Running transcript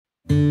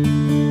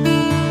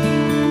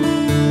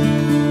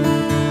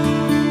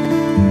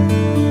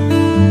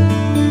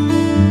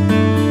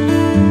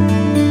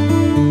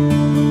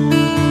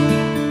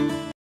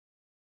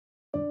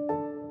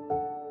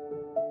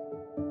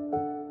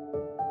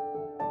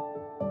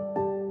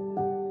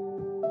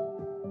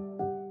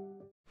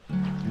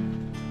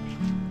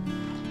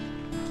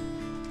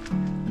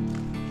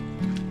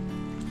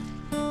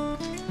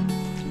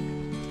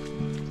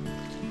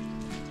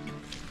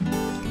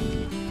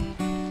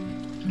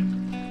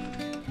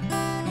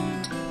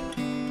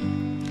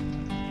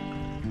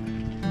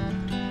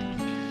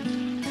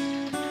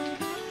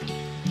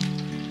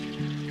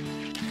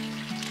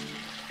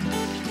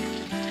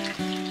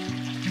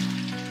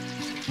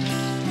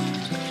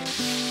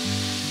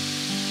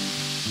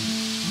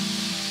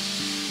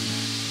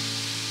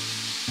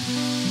あ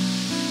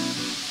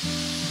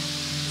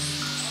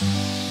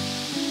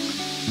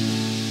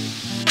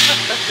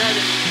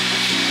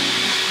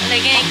れ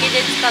現役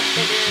で使っ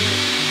てる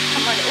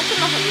釜で奥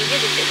の方湯気出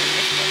てるん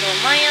ですけど、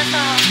毎朝こ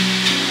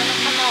の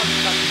釜を使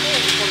って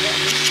お米を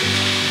蒸してい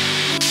ます。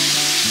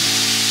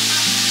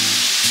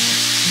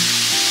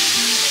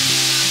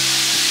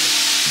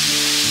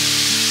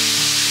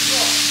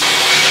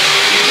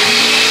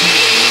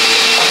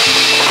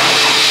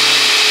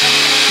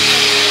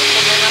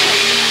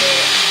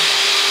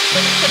ここ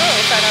に黒い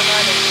お皿が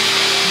あるんです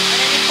けど、あ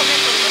れに米と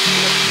蒸し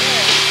入れて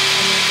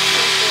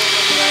水筒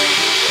の具合を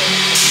見て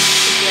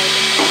付き合い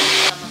で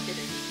頑張ってる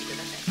んで言ってく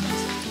ださい。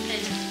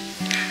大丈夫。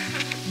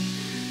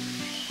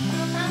こ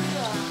のタンク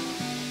は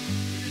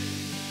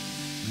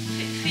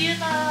冬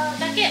場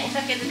だけお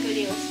酒造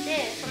りをし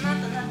て、その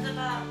後夏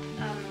場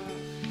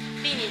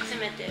瓶に詰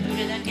めて売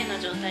るだけ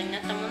の状態にな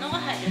ったものが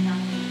入るタ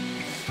ンク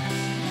です。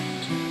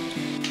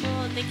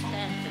こうできた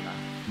やつが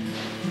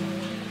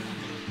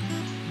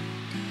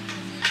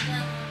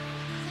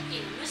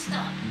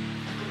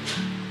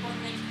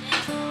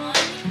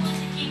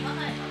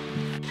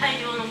大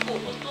量の酵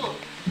母と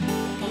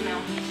お米を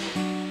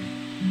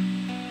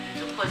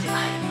麹が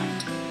入りま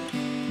す。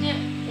で、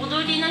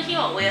踊りの日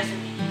はお休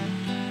み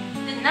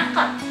で、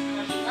中の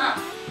日が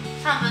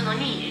3分の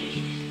2入れる日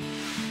です。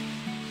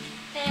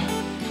で、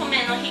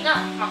米の日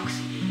がマック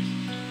ス入れる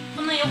日。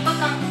この4日間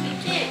かけ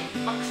て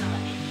マックスが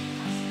出てき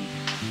ます。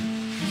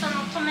で、そ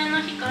の米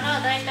の日か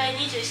らだいたい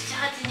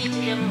27、8日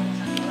でもう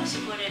お酒が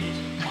絞れる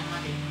状態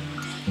までいく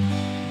の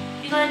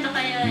で、意外と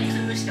早い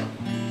潰しておく。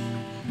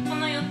こ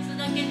の4つ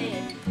だけ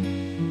で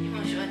日本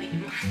酒はでき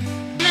ます。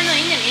米の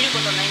稲見るこ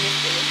とないんで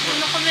すけど、普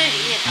通の米よ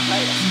り稲高い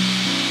らしい。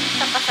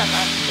高さが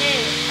あって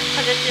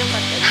風強か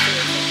ったりす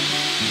る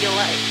と弱い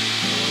ら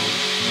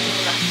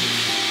しい。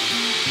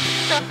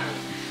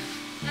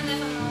なんで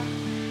その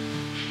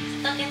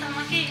畑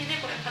玉経由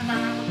でこれ刀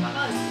とか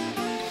が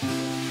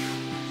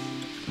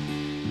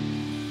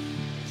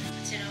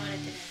ちらわれ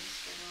てるんで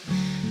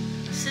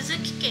すけど、鈴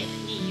木家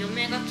に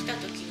嫁が来た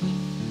時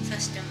にさ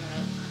してもら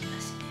う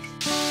話で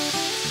す。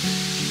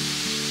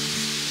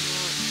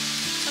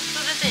ちょっ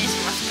とずつにし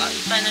ますか？いっ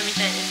ぱい飲み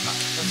たいですか？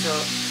私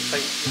はい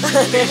っぱ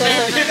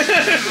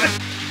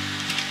い。